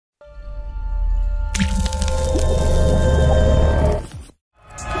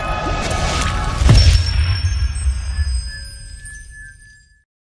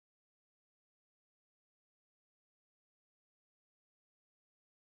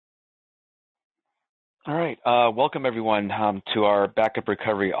All right. Welcome, everyone, to our Backup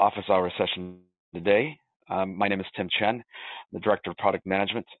Recovery Office Hours session today. My name is Tim Chen, the Director of Product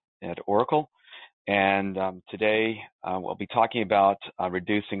Management at Oracle. And today we'll be talking about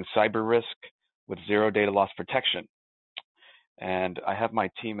reducing cyber risk with zero data loss protection. And I have my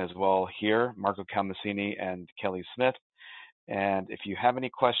team as well here, Marco Calmasini and Kelly Smith. And if you have any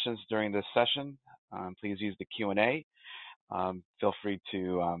questions during this session, please use the Q&A. Feel free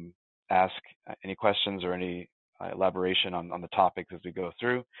to ask any questions or any elaboration on the topics as we go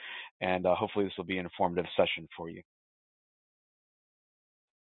through, and hopefully this will be an informative session for you.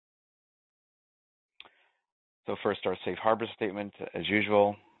 So first, our safe harbor statement, as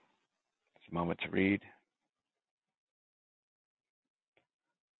usual. Just a moment to read.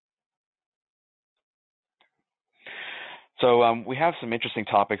 So we have some interesting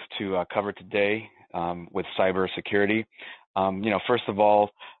topics to cover today with cybersecurity. First of all,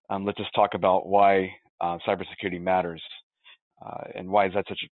 let's just talk about why cybersecurity matters and why is that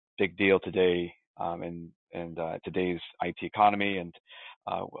such a big deal today in today's IT economy and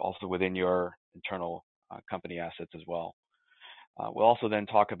also within your internal company assets as well. We'll also then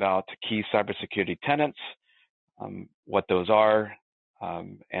talk about key cybersecurity tenets, what those are,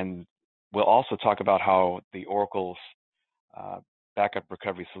 and we'll also talk about how the Oracle's backup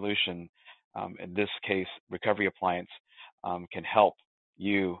recovery solution, in this case, Recovery Appliance, can help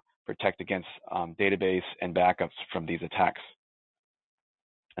you protect against database and backups from these attacks.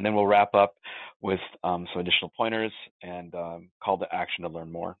 And then we'll wrap up with some additional pointers and call to action to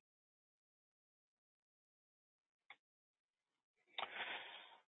learn more.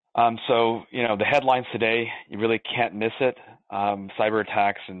 So, the headlines today, you really can't miss it. Cyber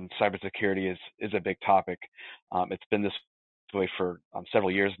attacks and cybersecurity is a big topic. It's been this way for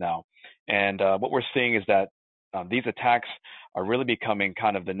several years now. And what we're seeing is that these attacks are really becoming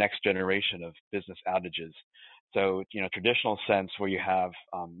kind of the next generation of business outages. So, traditional sense where you have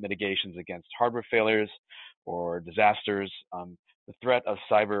mitigations against hardware failures or disasters, the threat of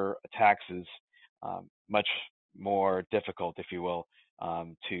cyber attacks is much more difficult, if you will,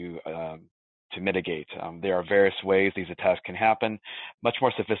 to mitigate. There are various ways these attacks can happen, much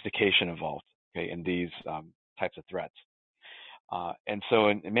more sophistication involved, okay, in these types of threats. And so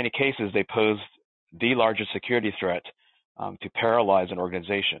in many cases, they pose the largest security threat to paralyze an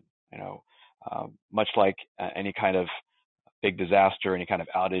organization. Much like any kind of big disaster, any kind of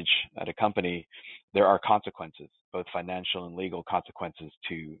outage at a company, there are consequences, both financial and legal consequences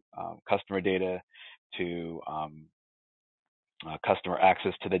to customer data, to customer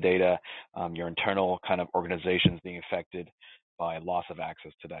access to the data, your internal kind of organizations being affected by loss of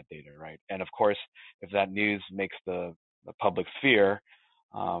access to that data, right? And of course, if that news makes the public sphere,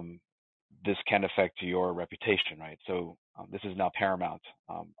 this can affect your reputation, right? So this is now paramount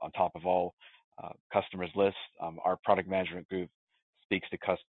on top of all customers' lists. Our product management group speaks to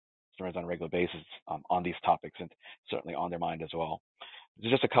customers on a regular basis on these topics and certainly on their mind as well.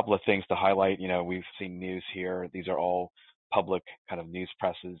 There's just a couple of things to highlight. We've seen news here. These are all public kind of news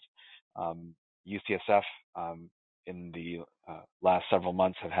presses. UCSF in the last several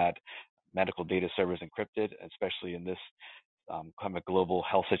months have had medical data servers encrypted, especially in this kind of global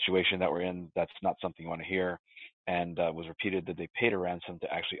health situation that we're in. That's not something you want to hear. And was repeated that they paid a ransom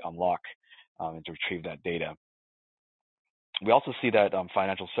to actually unlock and to retrieve that data. We also see that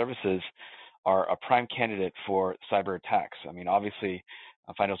financial services are a prime candidate for cyber attacks. I mean, obviously,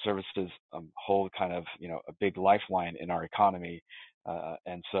 financial services hold kind of, a big lifeline in our economy.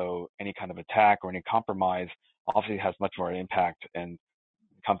 And so any kind of attack or any compromise obviously has much more impact, and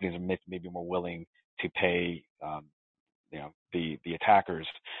companies are maybe more willing to pay, the attackers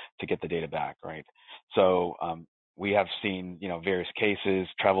to get the data back, right? So we have seen, various cases,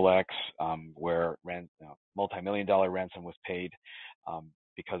 TravelX, where multi-million-dollar ransom was paid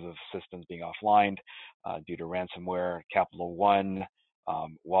because of systems being offline due to ransomware. Capital One,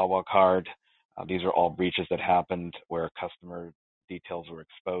 Wawa Card, these are all breaches that happened where customer details were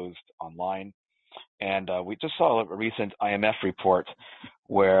exposed online. And we just saw a recent IMF report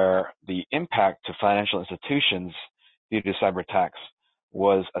where the impact to financial institutions due to cyber attacks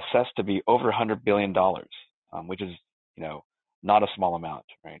was assessed to be over $100 billion, which is, not a small amount,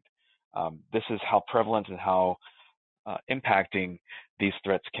 right? This is how prevalent and how impacting these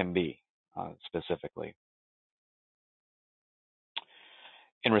threats can be specifically.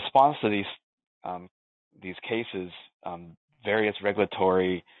 In response to these cases, various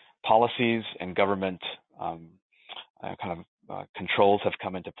regulatory policies and government controls have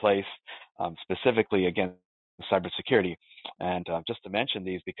come into place, specifically against cybersecurity. And just to mention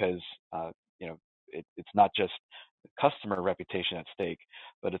these, because it's not just customer reputation at stake,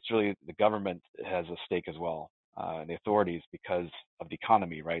 but it's really the government has a stake as well, and the authorities, because of the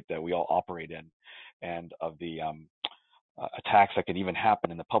economy, right, that we all operate in, and of the attacks that could even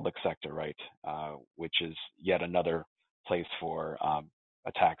happen in the public sector, right, which is yet another place for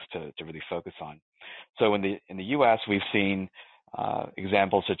attacks to really focus on. So in the U.S., we've seen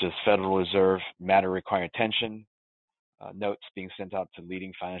examples such as Federal Reserve matter requiring attention, notes being sent out to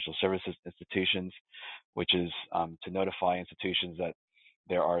leading financial services institutions, which is to notify institutions that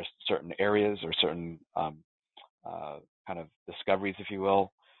there are certain areas or certain kind of discoveries, if you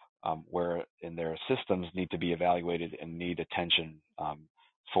will, where in their systems need to be evaluated and need attention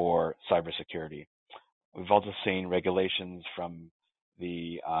for cybersecurity. We've also seen regulations from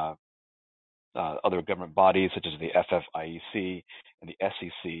the other government bodies such as the FFIEC and the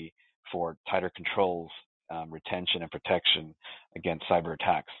SEC for tighter controls, retention, and protection against cyber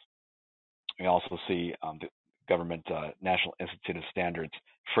attacks. We also see the government National Institute of Standards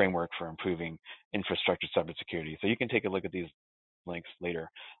framework for improving infrastructure cybersecurity. So you can take a look at these links later,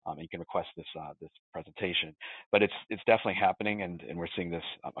 and you can request this presentation. But it's definitely happening, and we're seeing this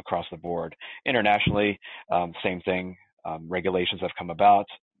across the board. Internationally, same thing. Regulations have come about.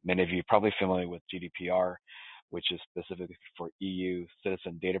 Many of you are probably familiar with GDPR, which is specifically for EU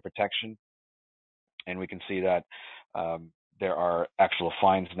citizen data protection. And we can see that there are actual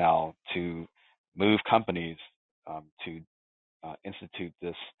fines now to move companies to institute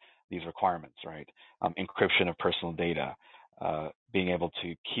these requirements, right? Encryption of personal data, being able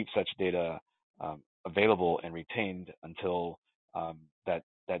to keep such data available and retained until that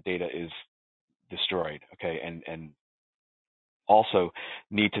data is destroyed, okay? And also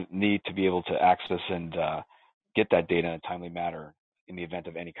need to be able to access and get that data in a timely manner in the event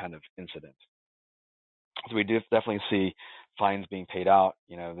of any kind of incident. So we do definitely see fines being paid out.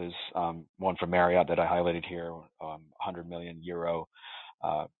 You know, there's one from Marriott that I highlighted here, 100 million euro,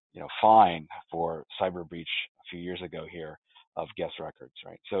 fine for cyber breach a few years ago here of guest records,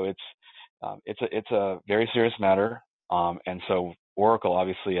 right? So it's a very serious matter, and so Oracle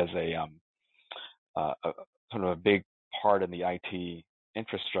obviously as a sort of a big part in the IT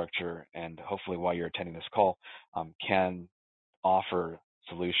infrastructure, and hopefully while you're attending this call, can offer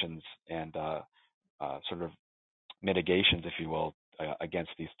solutions and sort of mitigations, if you will,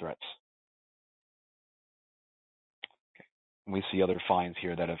 against these threats. Okay. We see other fines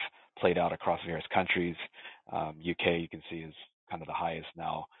here that have played out across various countries. UK, you can see, is kind of the highest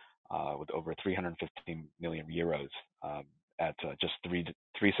now, with over 315 million euros at just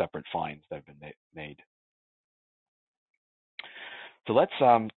three separate fines that have been made. So let's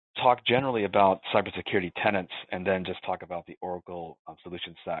talk generally about cybersecurity tenants, and then just talk about the Oracle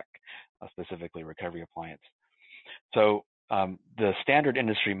solution stack, specifically Recovery Appliance. So the standard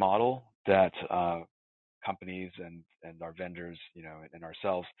industry model that companies and our vendors, and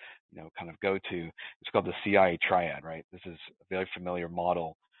ourselves, kind of go to, it's called the CI triad, right? This is a very familiar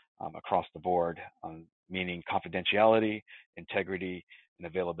model across the board, meaning confidentiality, integrity, and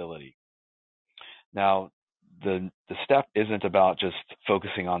availability. Now, the step isn't about just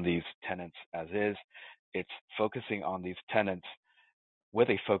focusing on these tenants as is. It's focusing on these tenants with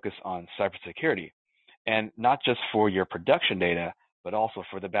a focus on cybersecurity, and not just for your production data, but also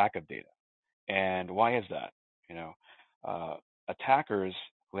for the backup data. And why is that? Attackers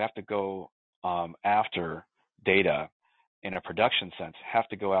who have to go after data in a production sense have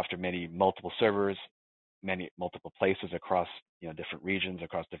to go after multiple servers, multiple places across different regions,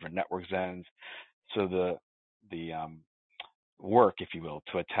 across different network zones. So the work, if you will,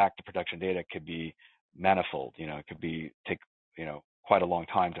 to attack the production data could be manifold. It could take quite a long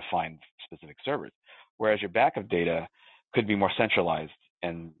time to find specific servers, whereas your backup data could be more centralized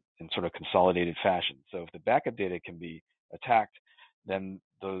and in sort of consolidated fashion. So if the backup data can be attacked, then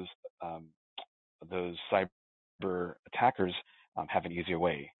those cyber attackers have an easier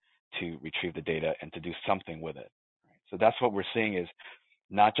way to retrieve the data and to do something with it. Right? So that's what we're seeing, is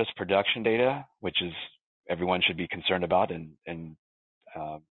not just production data, which is everyone should be concerned about and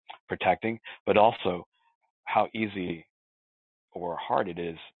protecting, but also how easy or hard it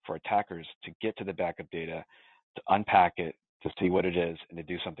is for attackers to get to the backup data, to unpack it, to see what it is, and to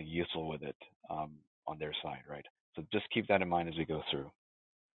do something useful with it on their side, right? So just keep that in mind as we go through.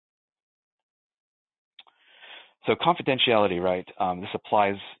 So confidentiality, right? This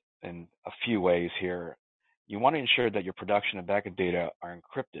applies in a few ways here. You want to ensure that your production and backup data are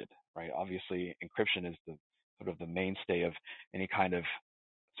encrypted, right? Obviously, encryption is the sort of the mainstay of any kind of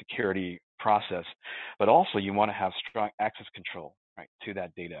security process, but also you want to have strong access control, right, to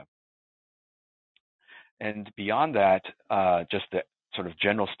that data. And beyond that, just the sort of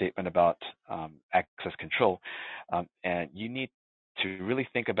general statement about access control, and you need to really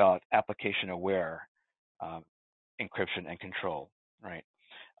think about application-aware encryption and control, right?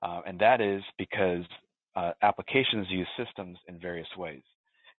 And that is because applications use systems in various ways.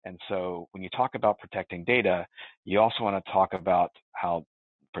 And so when you talk about protecting data, you also want to talk about how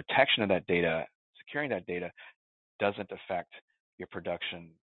protection of that data, securing that data, doesn't affect your production,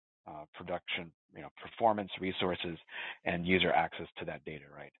 performance, resources, and user access to that data,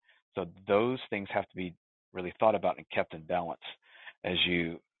 right? So those things have to be really thought about and kept in balance as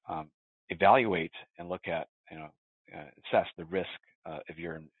you evaluate and look at, assess the risk if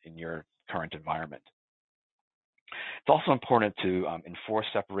you're in your current environment. It's also important to enforce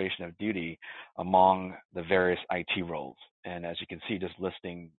separation of duty among the various IT roles. And as you can see, just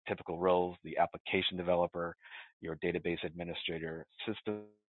listing typical roles, the application developer, your database administrator, systems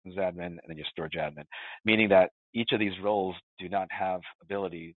admin, and then your storage admin, meaning that each of these roles do not have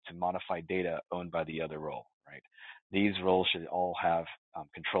ability to modify data owned by the other role, right? These roles should all have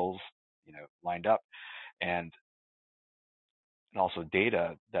controls, lined up, and also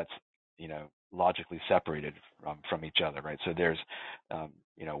data that's, logically separated from each other, right? So there's,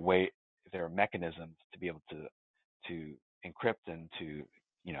 there are mechanisms to be able to encrypt and to,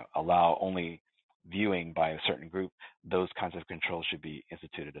 allow only viewing by a certain group. Those kinds of controls should be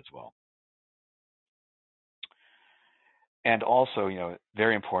instituted as well. And also,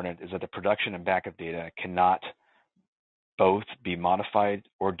 very important is that the production and backup data cannot both be modified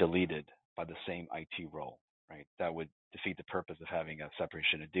or deleted by the same IT role, right? That would defeat the purpose of having a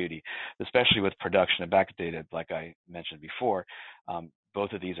separation of duty, especially with production and backup data, like I mentioned before.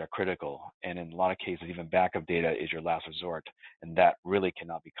 Both of these are critical, and in a lot of cases, even backup data is your last resort, and that really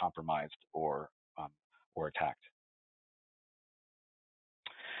cannot be compromised or attacked.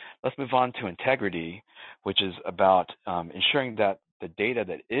 Let's move on to integrity, which is about ensuring that the data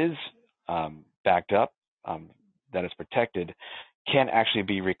that is backed up, that is protected, can actually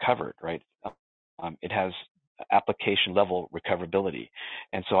be recovered, right? It has application level recoverability.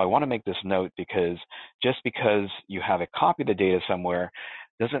 And so I want to make this note because just because you have a copy of the data somewhere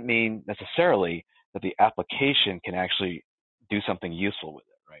doesn't mean necessarily that the application can actually do something useful with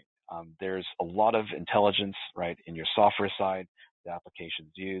it, right? There's a lot of intelligence, right, in your software side the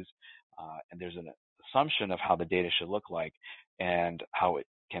applications use, and there's an assumption of how the data should look like and how it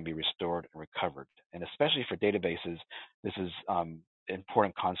can be restored and recovered. And especially for databases, this is an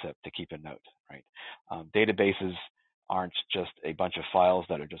important concept to keep in note, right? Databases aren't just a bunch of files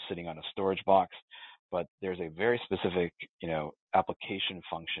that are just sitting on a storage box, but there's a very specific, application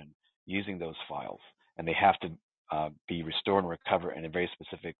function using those files, and they have to be restored and recovered in a very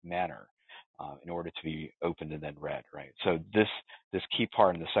specific manner in order to be opened and then read, right? So this key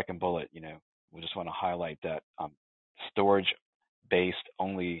part in the second bullet, we just want to highlight that storage-based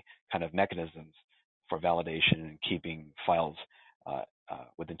only kind of mechanisms for validation and keeping files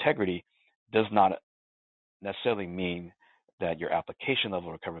with integrity does not necessarily mean that your application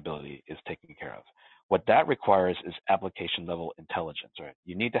level recoverability is taken care of. What that requires is application level intelligence, right?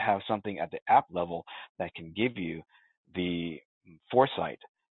 You need to have something at the app level that can give you the foresight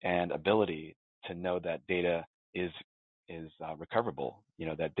and ability to know that data is recoverable,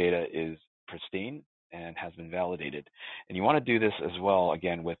 that data is pristine and has been validated. And you want to do this as well,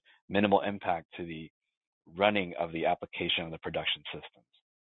 again, with minimal impact to the running of the application on the production systems.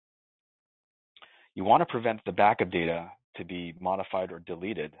 You want to prevent the backup data to be modified or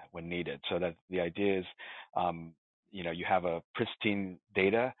deleted when needed. So that the idea is, you have a pristine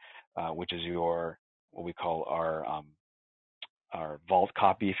data, which is what we call our vault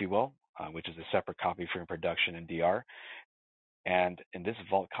copy, if you will, which is a separate copy for production and DR. And in this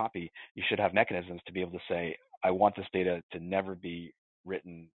vault copy, you should have mechanisms to be able to say, I want this data to never be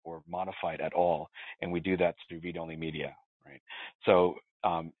written or modified at all. And we do that through read-only media, right? So,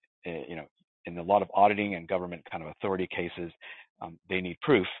 in a lot of auditing and government kind of authority cases, they need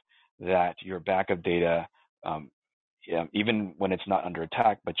proof that your backup data, even when it's not under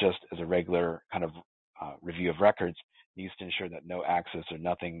attack, but just as a regular kind of review of records, needs to ensure that no access or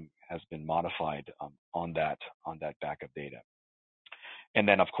nothing has been modified on that backup data. And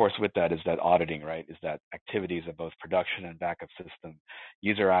then, of course, with that is that auditing, right? Is that activities of both production and backup system,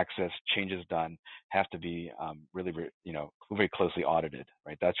 user access, changes done have to be really, very closely audited,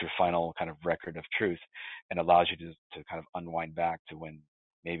 right? That's your final kind of record of truth, and allows you to kind of unwind back to when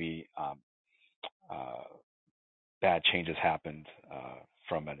maybe bad changes happened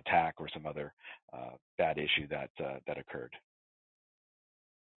from an attack or some other bad issue that occurred.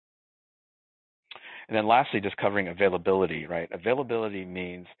 And then lastly, just covering availability, right? Availability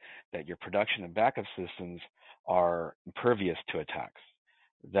means that your production and backup systems are impervious to attacks.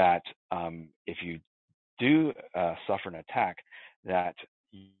 That if you do suffer an attack, that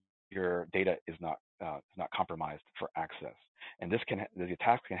your data is not compromised for access. And the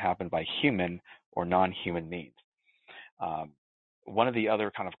attacks can happen by human or non-human means. One of the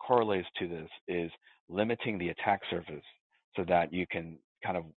other kind of corollaries to this is limiting the attack surface so that you can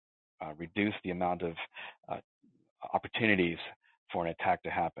kind of reduce the amount of opportunities for an attack to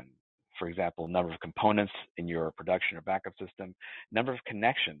happen. For example, number of components in your production or backup system, number of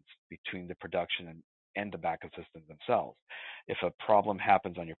connections between the production and the backup systems themselves. If a problem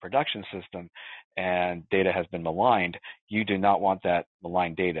happens on your production system and data has been maligned, you do not want that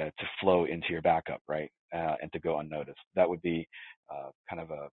maligned data to flow into your backup, right, and to go unnoticed. That would be kind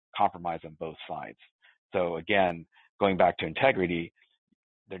of a compromise on both sides. So again, going back to integrity,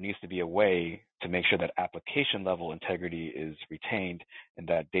 there needs to be a way to make sure that application level integrity is retained and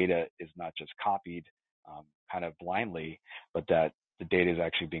that data is not just copied kind of blindly, but that the data is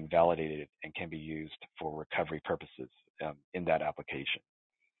actually being validated and can be used for recovery purposes in that application.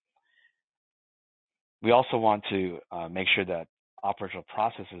 We also want to make sure that operational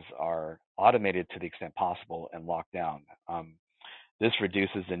processes are automated to the extent possible and locked down. This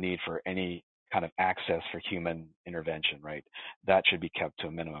reduces the need for any kind of access for human intervention, right? That should be kept to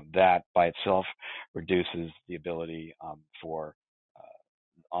a minimum. That by itself reduces the ability for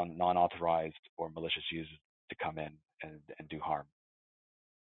non-authorized or malicious users to come in and do harm.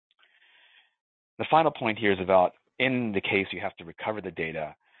 The final point here is about, in the case you have to recover the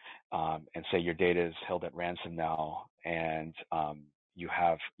data, and say your data is held at ransom now, and you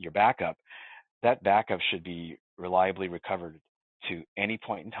have your backup, that backup should be reliably recovered to any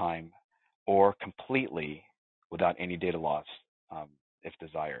point in time or completely without any data loss if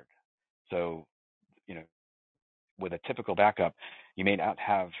desired. So, with a typical backup, you may not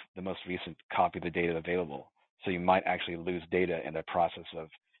have the most recent copy of the data available. So you might actually lose data in the process of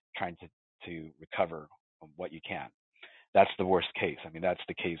trying to recover what you can. That's the worst case. I mean, that's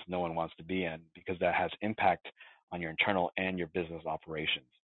the case no one wants to be in, because that has impact on your internal and your business operations.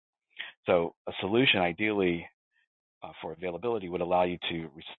 So a solution ideally for availability would allow you to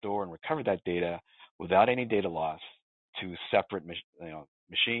restore and recover that data without any data loss to separate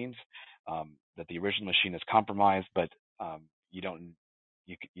machines, that the original machine is compromised, but you don't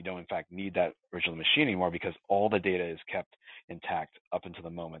in fact need that original machine anymore, because all the data is kept intact up until the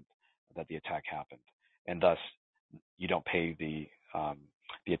moment that the attack happened, and thus you don't pay the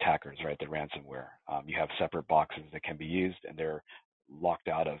attackers, right, the ransomware. You have separate boxes that can be used, and they're locked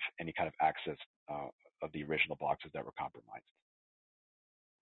out of any kind of access of the original boxes that were compromised.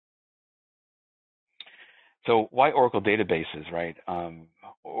 So why Oracle databases, right?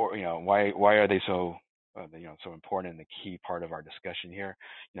 Or why are they so so important and the key part of our discussion here?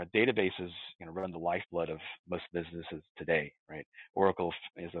 Databases run the lifeblood of most businesses today, right? Oracle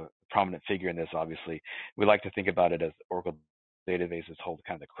is a prominent figure in this. Obviously, we like to think about it as Oracle databases hold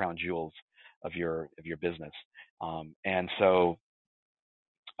kind of the crown jewels of your business, and so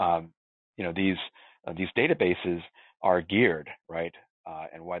these databases are geared, right,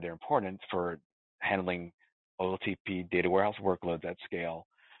 and why they're important for handling OLTP data warehouse workloads at scale,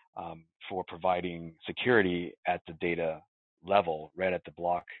 for providing security at the data level, right at the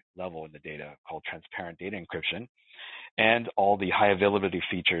block level in the data, called transparent data encryption, and all the high availability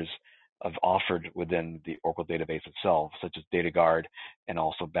features offered within the Oracle database itself, such as Data Guard and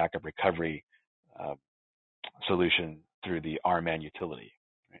also backup recovery solution through the RMAN utility.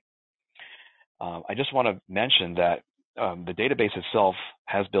 Right? I just want to mention that the database itself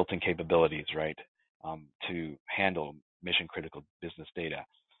has built-in capabilities, right, to handle mission-critical business data.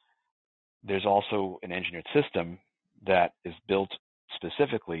 There's also an engineered system that is built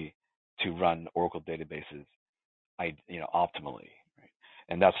specifically to run Oracle databases, optimally. Right?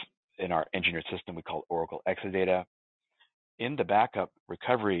 And that's in our engineered system we call Oracle Exadata. In the backup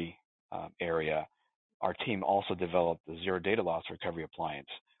recovery area, our team also developed the Zero Data Loss Recovery Appliance,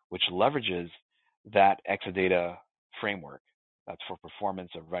 which leverages that Exadata framework. That's for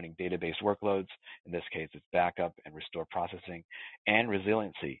performance of running database workloads. In this case, it's backup and restore processing, and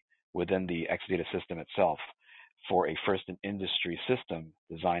resiliency within the Exadata system itself, for a first-in-industry system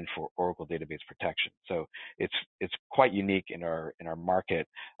designed for Oracle database protection. So it's quite unique in our market,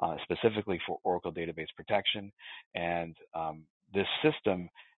 specifically for Oracle database protection. And this system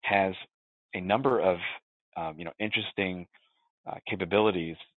has a number of interesting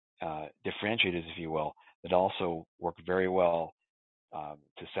capabilities, differentiators, if you will, that also work very well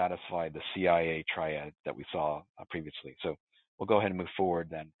to satisfy the CIA triad that we saw previously. So we'll go ahead and move forward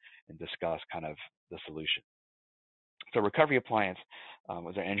then and discuss kind of the solution. So Recovery Appliance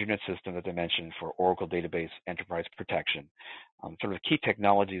was our engineered system that I mentioned for Oracle Database Enterprise Protection. Sort of key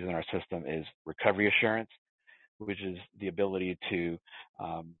technologies in our system is recovery assurance, which is the ability to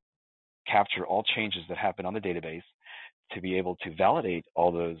capture all changes that happen on the database, to be able to validate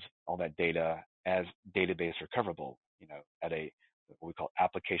all that data as database recoverable, at a what we call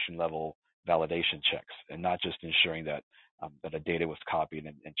application level validation checks, and not just ensuring that that a data was copied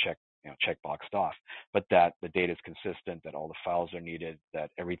and checkboxed off, but that the data is consistent, that all the files are needed,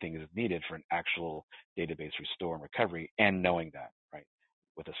 that everything is needed for an actual database restore and recovery, and knowing that, right,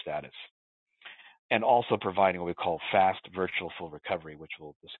 with a status. And also providing what we call fast virtual full recovery, which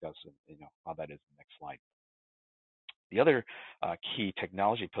we'll discuss how that is in the next slide. The other key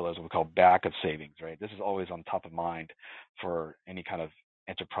technology pillar is what we call backup savings, right? This is always on top of mind for any kind of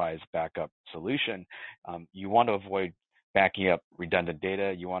enterprise backup solution. You want to avoid backing up redundant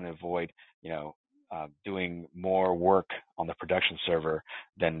data. You want to avoid, doing more work on the production server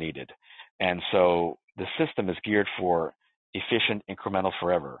than needed. And so the system is geared for efficient incremental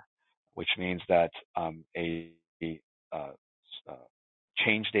forever, which means that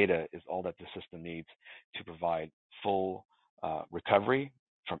change data is all that the system needs to provide full recovery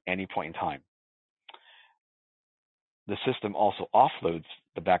from any point in time. The system also offloads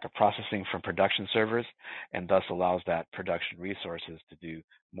the backup processing from production servers, and thus allows that production resources to do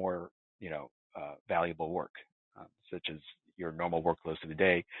more, valuable work, such as your normal workloads of the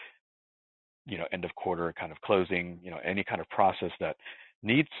day, end of quarter kind of closing, any kind of process that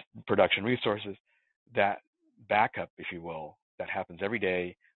needs production resources. That backup, if you will, that happens every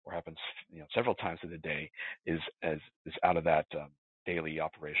day or happens, several times in the day, is out of that daily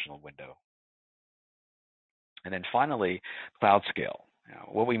operational window. And then finally, cloud scale.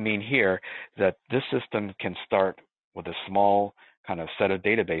 What we mean here is that this system can start with a small kind of set of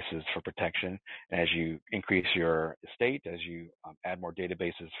databases for protection. And as you increase your estate, as you add more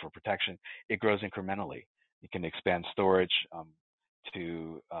databases for protection, it grows incrementally. You can expand storage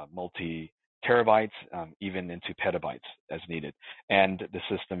to multi-terabytes, even into petabytes as needed. And the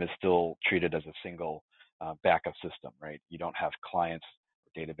system is still treated as a single backup system, right? You don't have clients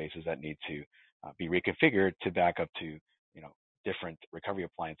or databases that need to be reconfigured to back up to, different recovery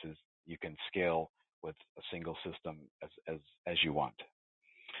appliances. You can scale with a single system as you want.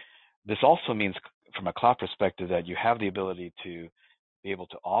 This also means, from a cloud perspective, that you have the ability to be able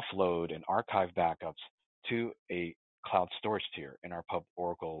to offload and archive backups to a cloud storage tier in our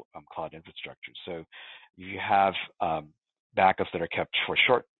Oracle cloud infrastructure. So if you have backups that are kept for a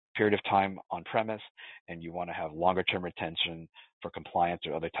short period of time on premise, and you want to have longer term retention for compliance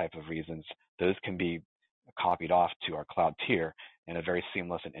or other type of reasons, those can be copied off to our cloud tier in a very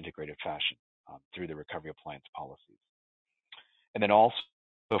seamless and integrated fashion through the recovery appliance policies. And then also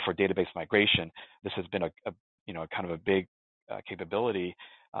for database migration, this has been a kind of a big capability.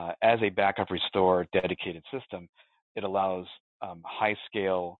 As a backup restore dedicated system, it allows high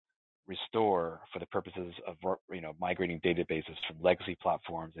scale restore for the purposes of migrating databases from legacy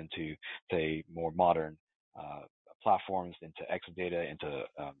platforms into, say, more modern platforms, into Exadata, into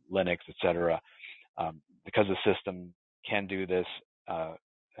Linux, etc. Because the system can do this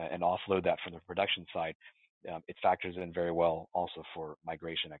and offload that from the production side, it factors in very well also for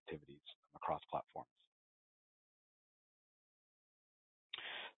migration activities across platforms.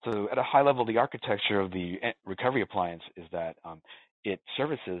 So at a high level, the architecture of the recovery appliance is that it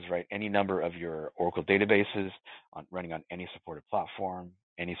services, right, any number of your Oracle databases running on any supported platform,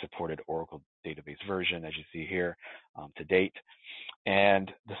 any supported Oracle database version, as you see here to date.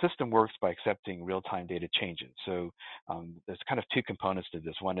 And the system works by accepting real-time data changes. So there's kind of two components to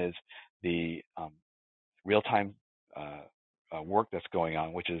this. One is the real-time work that's going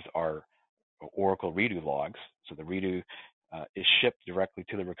on, which is our Oracle redo logs. So the redo is shipped directly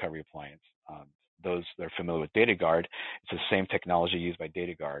to the recovery appliance. Those that are familiar with DataGuard, it's the same technology used by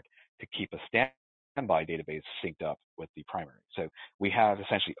DataGuard to keep a standby database synced up with the primary. So we have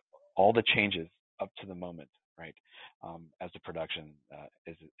essentially all the changes up to the moment, right, as the production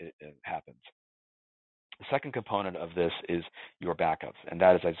it happens. The second component of this is your backups, and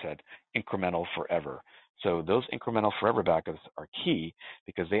that is, as I said, incremental forever. So those incremental forever backups are key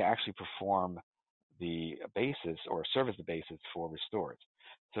because they actually perform the basis or serve as the basis for restores.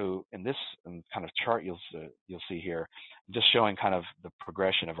 So in this kind of chart you'll see here, just showing kind of the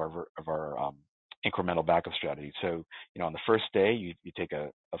progression of our incremental backup strategy. So on the first day you take a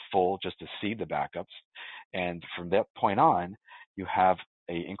full just to see the backups, and from that point on you have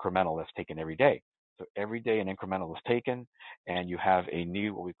a incremental that's taken every day. So every day an incremental is taken, and you have a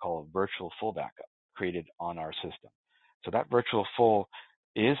new what we call a virtual full backup created on our system. So that virtual full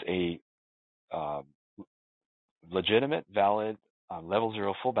is a legitimate, valid, level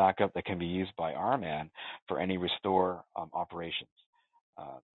 0 full backup that can be used by our man for any restore operations.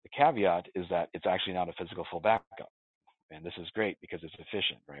 The caveat is that it's actually not a physical full backup. And this is great because it's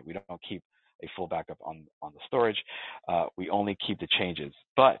efficient, right? We don't keep a full backup on the storage. We only keep the changes.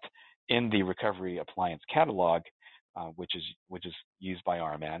 But in the recovery appliance catalog, which is used by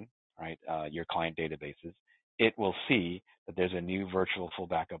RMN, right, your client databases, it will see that there's a new virtual full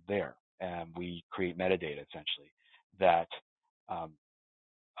backup there. And we create metadata, essentially, that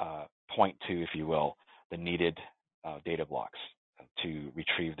point to, if you will, the needed data blocks to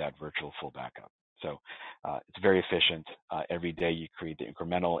retrieve that virtual full backup. So it's very efficient. Every day you create the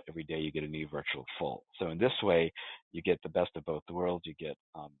incremental, every day you get a new virtual full. So in this way, you get the best of both worlds. You get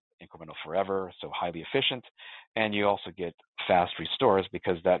incremental forever, so highly efficient, and you also get fast restores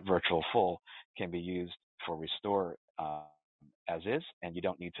because that virtual full can be used for restore as is, and you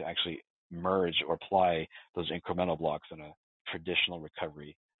don't need to actually merge or apply those incremental blocks in a traditional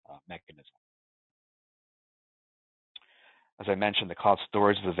recovery mechanism. As I mentioned, the cloud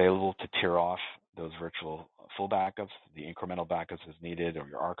storage is available to tier off those virtual full backups, the incremental backups as needed, or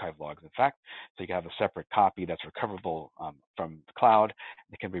your archive logs, in fact. So you can have a separate copy that's recoverable from the cloud.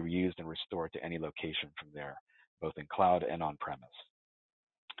 It can be reused and restored to any location from there, both in cloud and on-premise.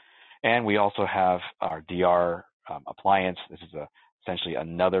 And we also have our DR appliance. This is essentially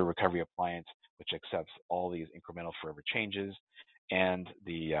another recovery appliance which accepts all these incremental forever changes and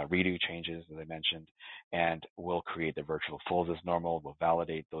the redo changes, as I mentioned, and we'll create the virtual fulls as normal. We'll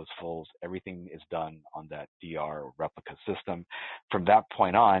validate those fulls. Everything is done on that DR or replica system. From that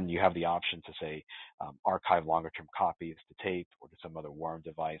point on, you have the option to say archive longer-term copies to tape or to some other warm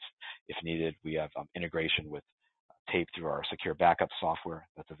device. If needed, we have integration with tape through our secure backup software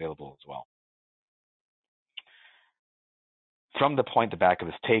that's available as well. From the point the backup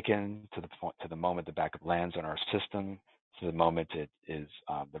is taken to the moment the backup lands on our system, to the moment it is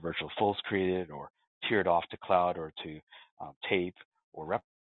the virtual fulls created or tiered off to cloud or to tape or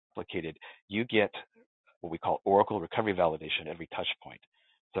replicated, you get what we call Oracle recovery validation every touch point.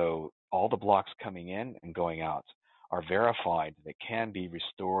 So all the blocks coming in and going out are verified that can be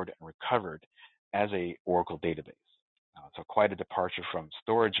restored and recovered as a Oracle database. So quite a departure from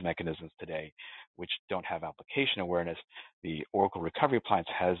storage mechanisms today, which don't have application awareness. The Oracle Recovery Appliance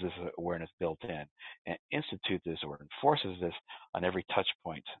has this awareness built in and institutes this or enforces this on every touch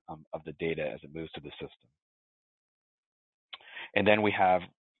point of the data as it moves to the system. And then we have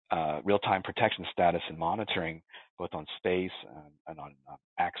real-time protection status and monitoring, both on space and on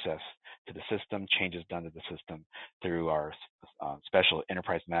access to the system, changes done to the system through our special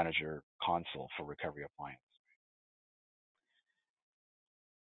Enterprise Manager console for Recovery Appliance.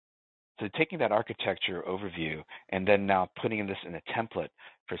 So taking that architecture overview and then now putting this in a template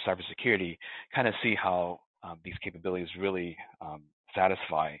for cybersecurity, kind of see how these capabilities really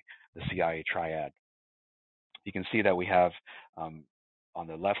satisfy the CIA triad. You can see that we have on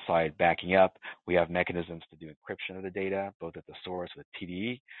the left side, backing up, we have mechanisms to do encryption of the data, both at the source with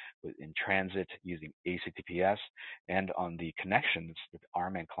TDE, in transit using HTTPS, and on the connections that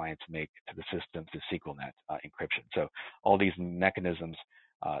RMAN clients make to the system to SQLnet encryption. So all these mechanisms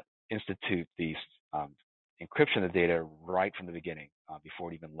institute these encryption of the data right from the beginning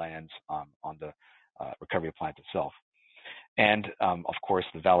before it even lands on the recovery appliance itself. And of course,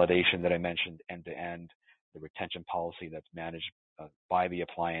 the validation that I mentioned end-to-end, the retention policy that's managed by the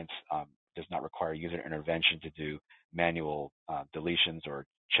appliance does not require user intervention to do manual deletions or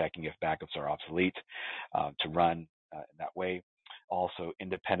checking if backups are obsolete to run in that way. Also,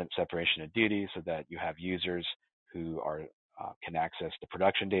 independent separation of duties so that you have users who are can access the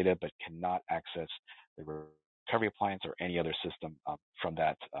production data but cannot access the recovery appliance or any other system from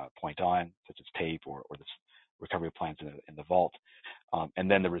that point on, such as tape or this recovery appliance in the vault.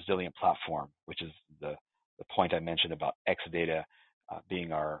 And then the resilient platform, which is the point I mentioned about Exadata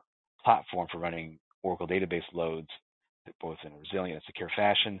being our platform for running Oracle database loads, both in a resilient and secure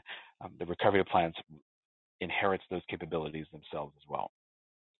fashion. The recovery appliance inherits those capabilities themselves as well.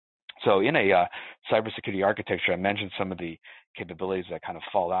 So in a cybersecurity architecture, I mentioned some of the capabilities that kind of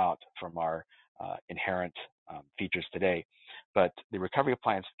fall out from our inherent features today, but the recovery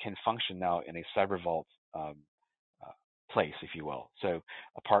appliance can function now in a cyber vault place, if you will. So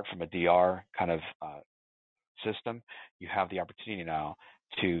apart from a DR kind of system, you have the opportunity now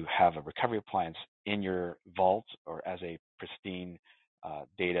to have a recovery appliance in your vault or as a pristine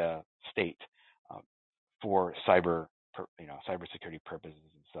data state for cybersecurity purposes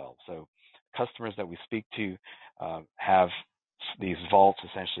themselves. So customers that we speak to have these vaults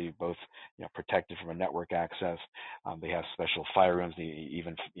essentially both protected from a network access. They have special fire rooms,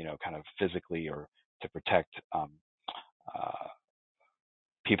 even kind of physically or to protect uh,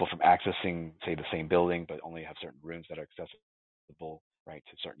 people from accessing, say, the same building, but only have certain rooms that are accessible, right,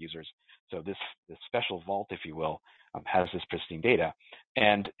 to certain users. So this special vault, if you will, has this pristine data,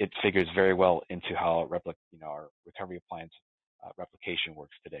 and it figures very well into how our recovery appliance replication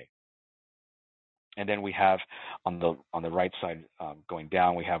works today. And then we have on the right side, going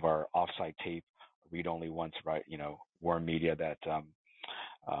down, we have our offsite tape, read-only once, right, warm media that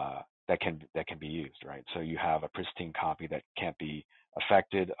that can be used, right? So you have a pristine copy that can't be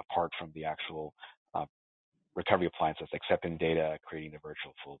affected apart from the actual recovery appliance that's accepting data, creating the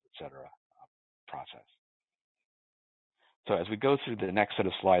virtual folds, etc. process. So as we go through the next set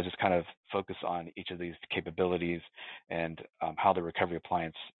of slides, just kind of focus on each of these capabilities and how the recovery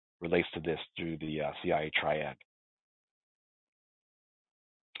appliance relates to this through the CIA triad.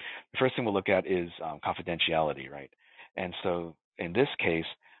 The first thing we'll look at is confidentiality, right? And so in this case,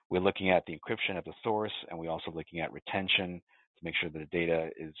 we're looking at the encryption at the source, and we're also looking at retention to make sure that the data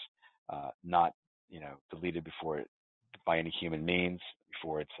is not, deleted by any human means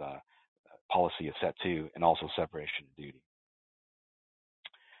before its policy is set to, and also separation of duty.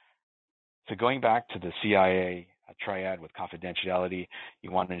 So going back to the CIA triad with confidentiality,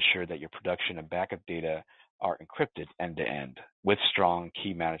 you want to ensure that your production and backup data are encrypted end-to-end with strong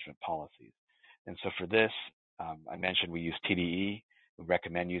key management policies. And so for this, I mentioned we use TDE. We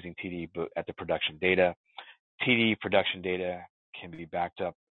recommend using TDE at the production data. TDE production data can be backed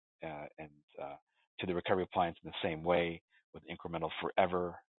up and to the recovery appliance in the same way with incremental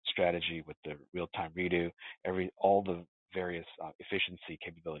forever strategy with the real-time redo. All the various efficiency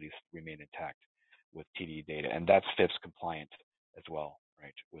capabilities remain intact with TDE data, and that's FIPS compliant as well,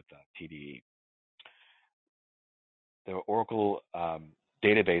 right, with TDE. The Oracle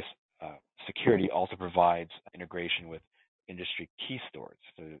database security also provides integration with industry key stores.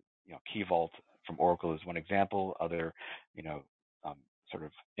 So, Key Vault from Oracle is one example. Other, sort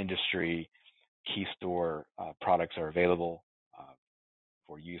of industry key store products are available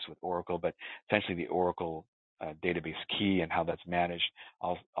for use with Oracle, but essentially the Oracle database key and how that's managed,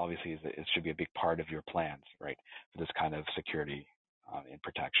 obviously, it should be a big part of your plans, right, for this kind of security and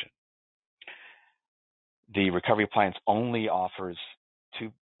protection. The recovery appliance only offers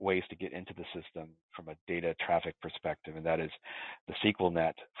two ways to get into the system from a data traffic perspective, and that is the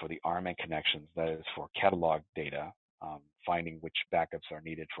SQLnet for the RMAN connections, that is for catalog data, finding which backups are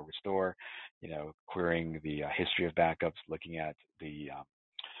needed for restore, querying the history of backups, looking at the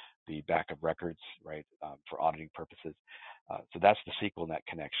backup records, right, for auditing purposes. So that's the SQLnet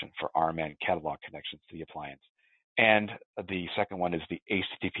connection for RMAN catalog connections to the appliance. And the second one is the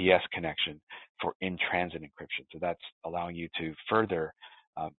HTTPS connection for in-transit encryption. So that's allowing you to further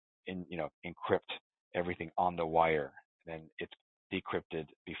encrypt everything on the wire. Then it's decrypted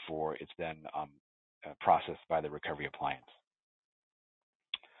before it's then processed by the recovery appliance.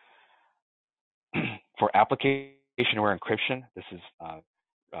 For application-aware encryption,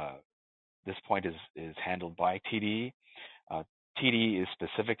 this point is handled by TDE. TDE is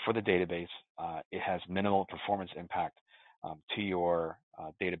specific for the database. It has minimal performance impact to your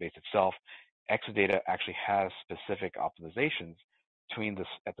database itself. Exadata actually has specific optimizations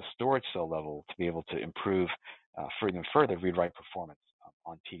at the storage cell level to be able to improve even further read-write performance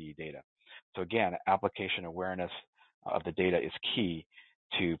on TDE data. So again, application awareness of the data is key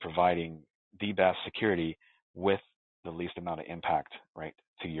to providing the best security with the least amount of impact, right,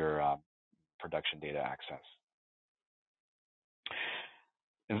 to your production data access.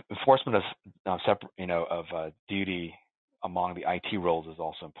 Enforcement of duty among the IT roles is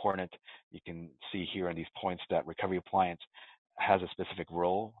also important. You can see here in these points that recovery appliance has a specific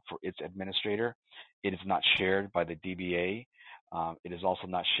role for its administrator. It is not shared by the DBA. It is also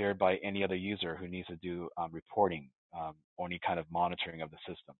not shared by any other user who needs to do reporting or any kind of monitoring of the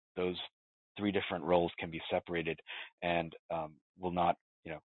system. Those three different roles can be separated and will not,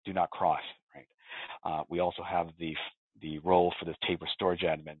 do not cross, right? We also have the role for this tape or storage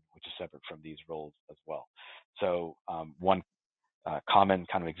admin, which is separate from these roles as well. So one common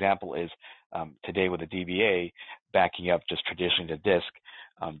kind of example is today with a DBA backing up just traditionally to disk,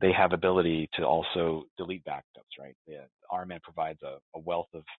 they have ability to also delete backups, right? The RMAN provides a wealth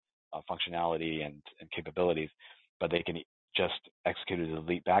of functionality and capabilities, but they can just execute a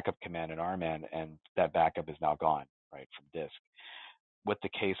delete backup command in RMAN, and that backup is now gone, right, from disk. With the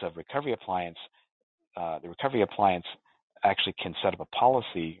case of recovery appliance, the recovery appliance actually can set up a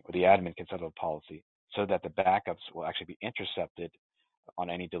policy, or the admin can set up a policy, so that the backups will actually be intercepted on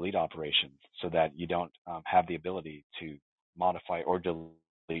any delete operations, so that you don't have the ability to modify or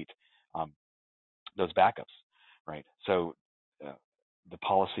delete those backups, right? So the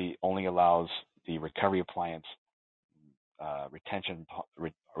policy only allows the recovery appliance retention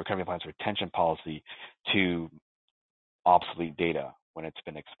policy to obsolete data when it's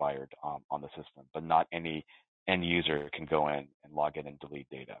been expired on the system, but not any end user can go in and log in and delete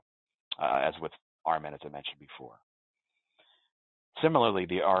data, as with RMAN, as I mentioned before. Similarly,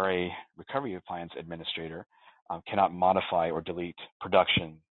 the RA recovery appliance administrator cannot modify or delete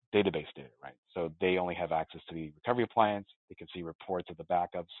production database data, right? So they only have access to the recovery appliance. They can see reports of the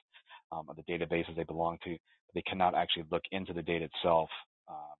backups of the databases they belong to. But they cannot actually look into the data itself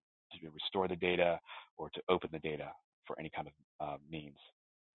to restore the data or to open the data for any kind of means.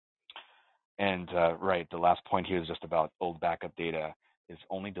 And right, the last point here is just about old backup data is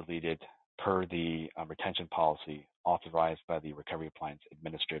only deleted per the retention policy authorized by the recovery appliance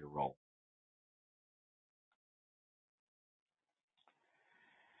administrator role.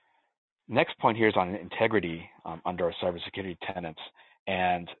 Next point here is on integrity under our cybersecurity tenets,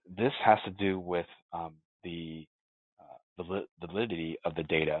 and this has to do with the validity of the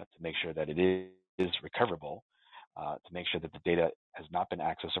data to make sure that it is recoverable, to make sure that the data has not been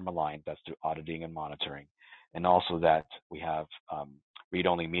accessed or maligned. That's through auditing and monitoring, and also that we have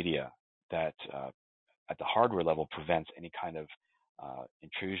read-only media that at the hardware level prevents any kind of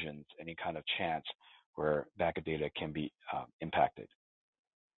intrusions, any kind of chance where backup data can be impacted.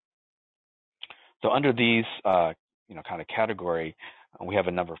 So under these kind of category, we have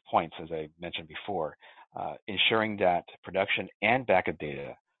a number of points, as I mentioned before, ensuring that production and backup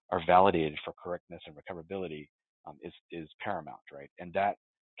data are validated for correctness and recoverability is paramount, right? And that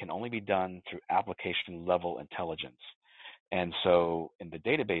can only be done through application level intelligence. And so in the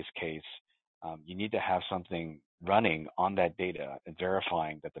database case, you need to have something running on that data and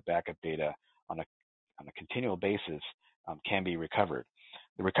verifying that the backup data on a continual basis can be recovered.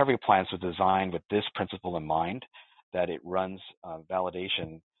 The recovery appliance was designed with this principle in mind, that it runs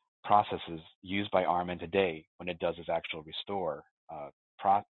validation processes used by RMAN today when it does its actual restore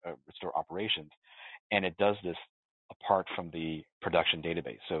operations, and it does this apart from the production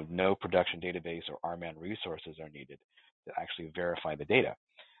database. So no production database or RMAN resources are needed to actually verify the data.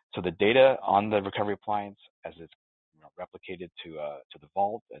 So the data on the recovery appliance, as it's replicated to the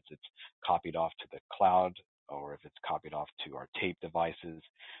vault, as it's copied off to the cloud, or if it's copied off to our tape devices,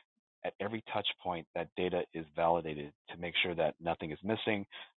 at every touch point, that data is validated to make sure that nothing is missing,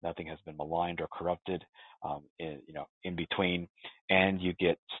 nothing has been maligned or corrupted in between, and you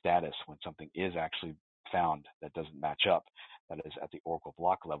get status when something is actually found that doesn't match up, that is at the Oracle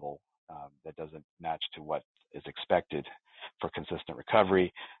block level, that doesn't match to what is expected for consistent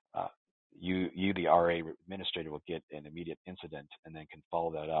recovery. You, the RA administrator, will get an immediate incident and then can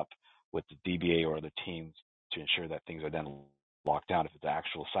follow that up with the DBA or other teams to ensure that things are then locked down. If it's an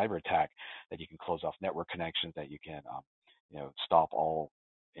actual cyber attack, that you can close off network connections, that you can stop all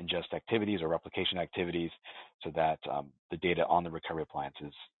ingest activities or replication activities, so that the data on the recovery appliance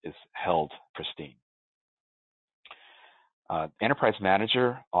is held pristine. Enterprise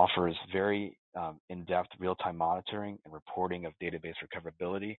Manager offers very in-depth real-time monitoring and reporting of database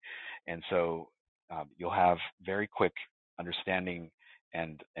recoverability, and so you'll have very quick understanding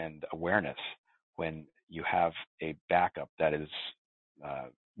and awareness when you have a backup that is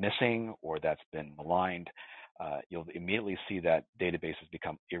missing or that's been maligned. You'll immediately see that databases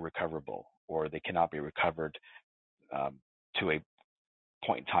become irrecoverable, or they cannot be recovered to a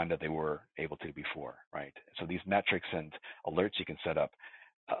point in time that they were able to before, right? So these metrics and alerts you can set up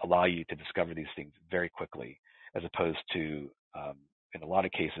allow you to discover these things very quickly, as opposed to, in a lot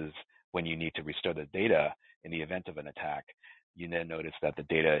of cases, when you need to restore the data in the event of an attack, you then notice that the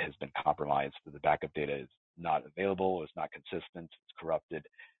data has been compromised, that the backup data is not available, it's not consistent, it's corrupted.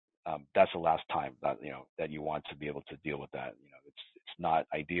 That's the last time that you want to be able to deal with that. It's not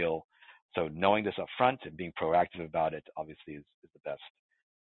ideal. So knowing this up front and being proactive about it obviously is the best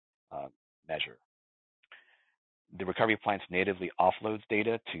measure. The recovery appliance natively offloads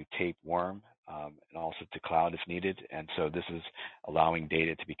data to tapeworm and also to cloud if needed. And so this is allowing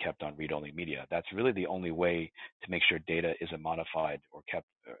data to be kept on read-only media. That's really the only way to make sure data isn't modified or kept,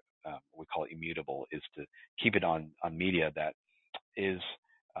 what we call immutable, is to keep it on media that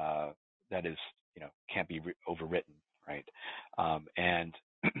can't be overwritten, right? And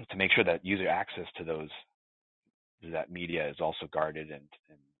to make sure that user access to that media is also guarded and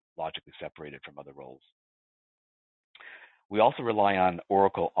logically separated from other roles. We also rely on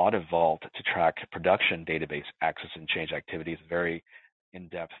Oracle Audit Vault to track production database access and change activities, very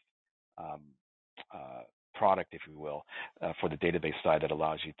in-depth product, if you will, for the database side that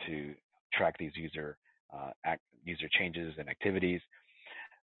allows you to track these user changes and activities.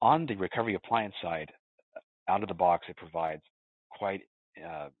 On the recovery appliance side, out of the box, it provides quite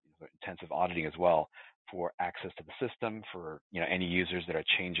intense comprehensive auditing as well for access to the system, for any users that are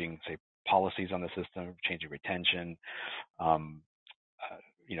changing, say, policies on the system, changing retention, um, uh,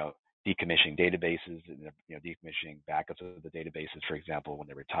 you know, decommissioning databases, decommissioning backups of the databases, for example, when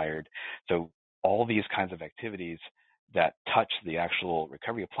they're retired. So all these kinds of activities that touch the actual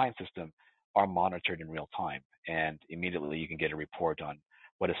recovery appliance system are monitored in real time, and immediately you can get a report on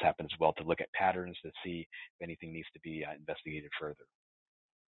what has happened as well, to look at patterns to see if anything needs to be investigated further.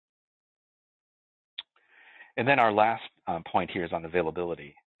 And then our last point here is on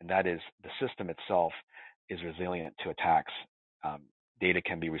availability, and that is the system itself is resilient to attacks. Um, Data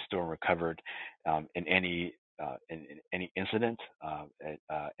can be restored and recovered in any incident,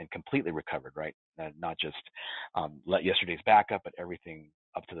 and completely recovered, right? Not just let yesterday's backup, but everything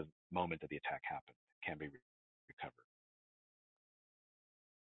up to the moment that the attack happened can be recovered.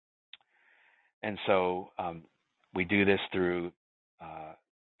 And so we do this through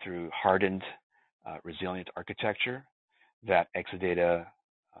hardened, resilient architecture that Exadata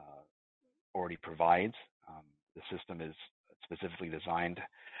already provides. The system is specifically designed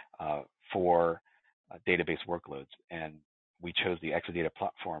for database workloads, and we chose the Exadata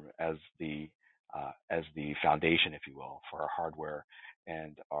platform as the foundation, if you will, for our hardware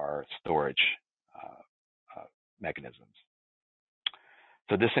and our storage mechanisms.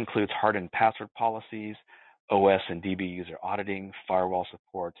 So this includes hardened password policies, OS and DB user auditing, firewall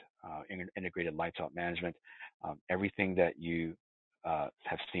support, integrated lights out management, everything that you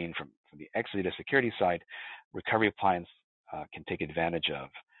have seen from the Exadata security side, Recovery Appliance can take advantage of,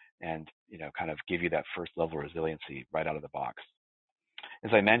 and kind of give you that first level resiliency right out of the box.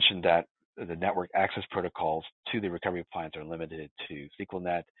 As I mentioned, that the network access protocols to the Recovery Appliance are limited to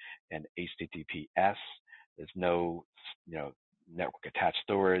SQLNet and HTTPS. There's no network attached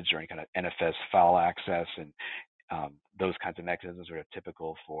storage or any kind of NFS file access, and those kinds of mechanisms are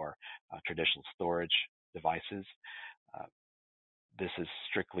typical for traditional storage devices. This is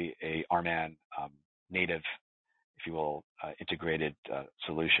strictly a RMAN native, if you will, integrated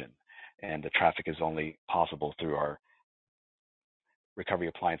solution, and the traffic is only possible through our Recovery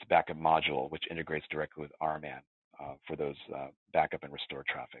Appliance backup module, which integrates directly with RMAN for those backup and restore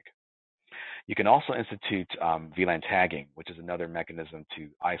traffic. You can also institute VLAN tagging, which is another mechanism to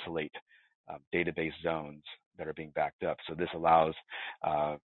isolate database zones that are being backed up. So this allows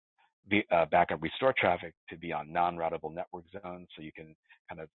backup restore traffic to be on non-routable network zones, so you can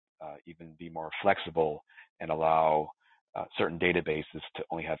kind of even be more flexible and allow certain databases to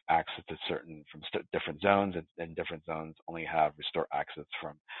only have access to different zones, and different zones only have restore access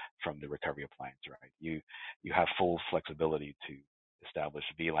from the Recovery Appliance, right? You have full flexibility to establish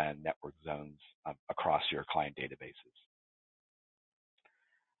VLAN network zones across your client databases.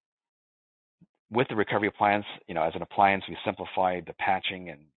 With the Recovery Appliance, as an appliance, we simplify the patching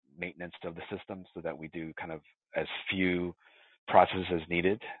and maintenance of the system so that we do kind of as few processes as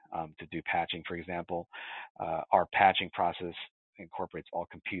needed to do patching, for example. Our patching process incorporates all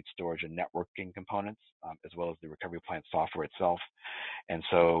compute, storage, and networking components, as well as the Recovery Appliance software itself. And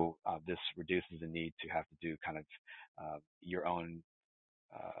so this reduces the need to have to do kind of your own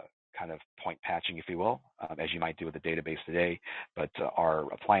kind of point patching, if you will, as you might do with a database today. But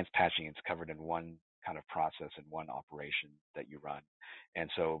our appliance patching is covered in one kind of process and one operation that you run. And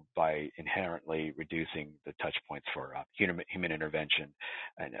so by inherently reducing the touch points for human intervention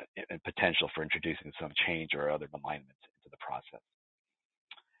and potential for introducing some change or other alignments into the process.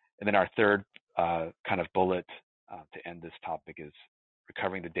 And then our third kind of bullet to end this topic is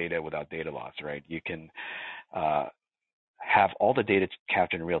recovering the data without data loss, right? You can have all the data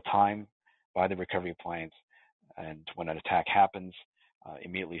captured in real time by the Recovery Appliance, and when an attack happens,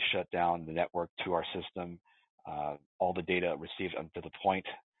 immediately shut down the network to our system. All the data received up to the point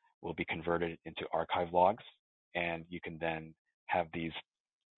will be converted into archive logs, and you can then have these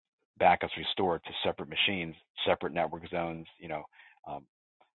backups restored to separate machines, separate network zones,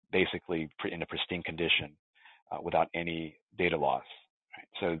 basically in a pristine condition without any data loss. Right?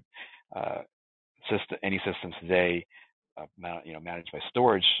 So any systems today managed by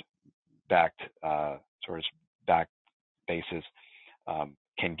storage-backed bases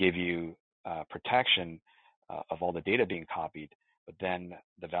can give you protection of all the data being copied, but then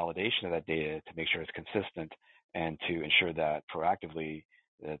the validation of that data to make sure it's consistent and to ensure that proactively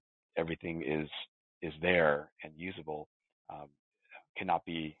that everything is there and usable cannot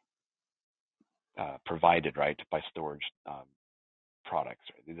be provided, right, by storage products.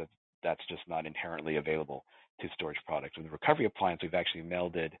 Right? That's just not inherently available to storage products. With the Recovery Appliance, we've actually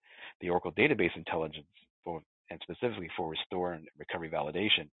melded the Oracle Database Intelligence and specifically for restore and recovery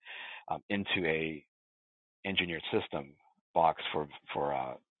validation into a engineered system box for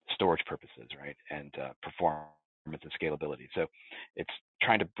storage purposes, right, and performance and scalability. So it's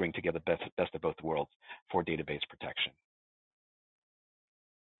trying to bring together best of both worlds for database protection.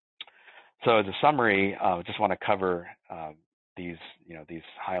 So as a summary, I just want to cover these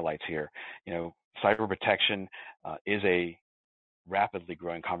highlights here. Cyber protection is a rapidly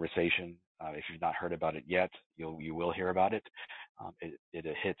growing conversation. If you've not heard about it yet, you will hear about it.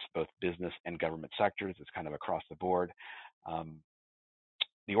 It hits both business and government sectors. It's kind of across the board.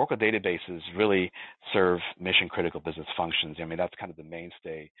 The Oracle databases really serve mission-critical business functions. I mean, that's kind of the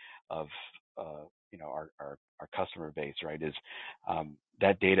mainstay of our customer base, right? Is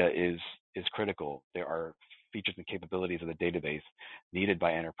that data is critical. There are features and capabilities of the database needed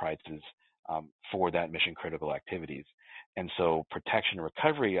by enterprises for that mission-critical activities, and so protection and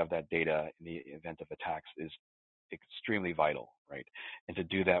recovery of that data in the event of attacks is extremely vital, right? And to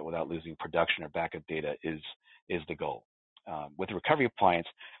do that without losing production or backup data is the goal. With the Recovery Appliance,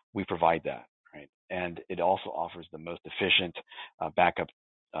 we provide that, right? And it also offers the most efficient backup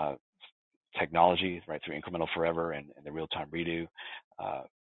technology, right, through incremental forever and the real-time redo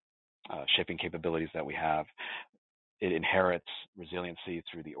shipping capabilities that we have. It inherits resiliency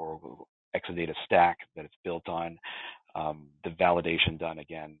through the Oracle Exadata stack that it's built on. The validation done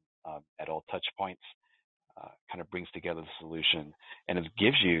again at all touch points kind of brings together the solution, and it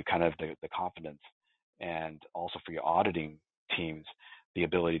gives you kind of the confidence, and also for your auditing teams, the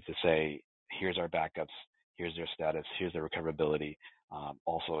ability to say, here's our backups, here's their status, here's their recoverability,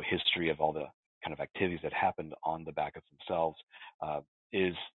 also a history of all the kind of activities that happened on the backups themselves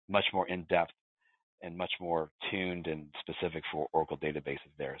is much more in-depth and much more tuned and specific for Oracle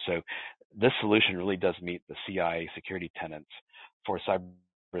databases there. So this solution really does meet the CIA security tenets for cyber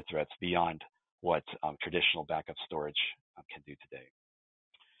threats beyond what traditional backup storage can do today.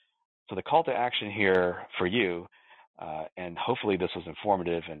 So the call to action here for you, and hopefully this was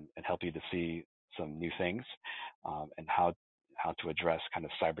informative and help you to see some new things and how to address kind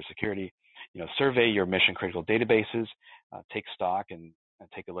of cybersecurity. Survey your mission critical databases, take stock and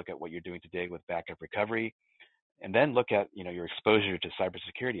take a look at what you're doing today with backup recovery, and then look at your exposure to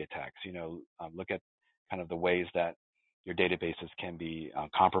cybersecurity attacks. Look at kind of the ways that your databases can be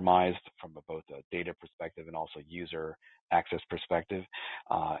compromised from both a data perspective and also user access perspective,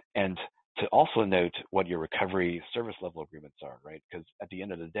 and to also note what your recovery service level agreements are, right? Because at the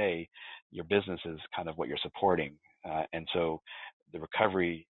end of the day, your business is kind of what you're supporting, and so the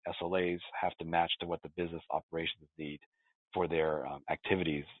recovery SLAs have to match to what the business operations need for their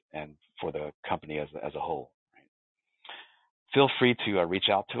activities and for the company as a whole. Right? Feel free to reach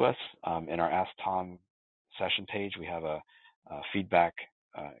out to us in our Ask Tom session page. We have a feedback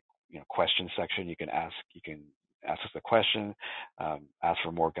question section. You can ask us a question, ask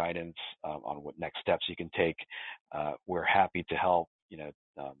for more guidance on what next steps you can take. We're happy to help,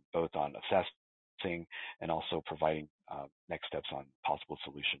 both on assessing and also providing next steps on possible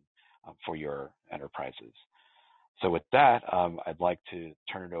solution for your enterprises. So with that, I'd like to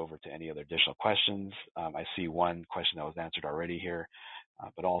turn it over to any other additional questions. I see one question that was answered already here,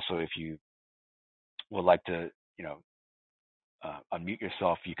 but also if you would like to, unmute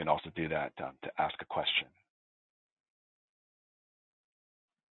yourself, you can also do that to ask a question.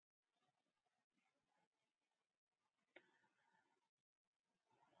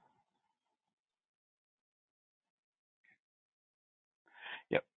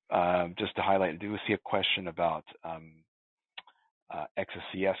 Yep. Just to highlight, I do see a question about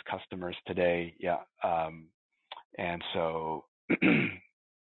XSCS customers today. Yeah. And so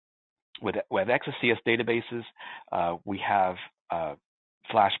with XSCS databases, we have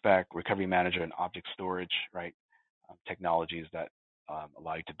flashback, recovery manager, and object storage, right? Technologies that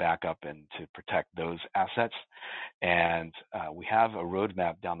allow you to back up and to protect those assets. And we have a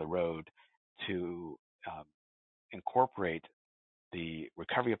roadmap down the road to incorporate the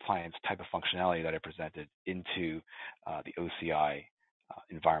Recovery Appliance type of functionality that I presented into the OCI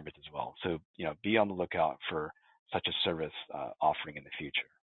environment as well. So, be on the lookout for such a service offering in the future.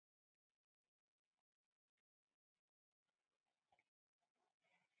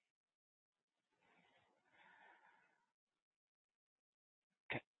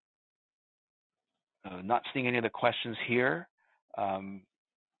 Okay. Not seeing any other questions here.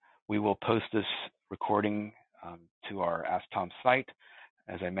 We will post this recording to our AskTOM site.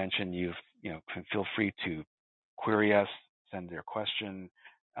 As I mentioned, you can feel free to query us, send your question,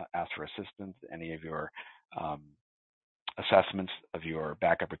 ask for assistance, any of your assessments of your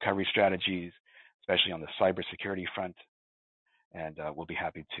backup recovery strategies, especially on the cybersecurity front, and we'll be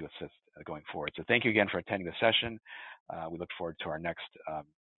happy to assist going forward. So thank you again for attending the session. We look forward to our next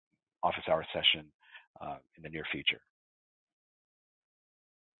office hour session in the near future.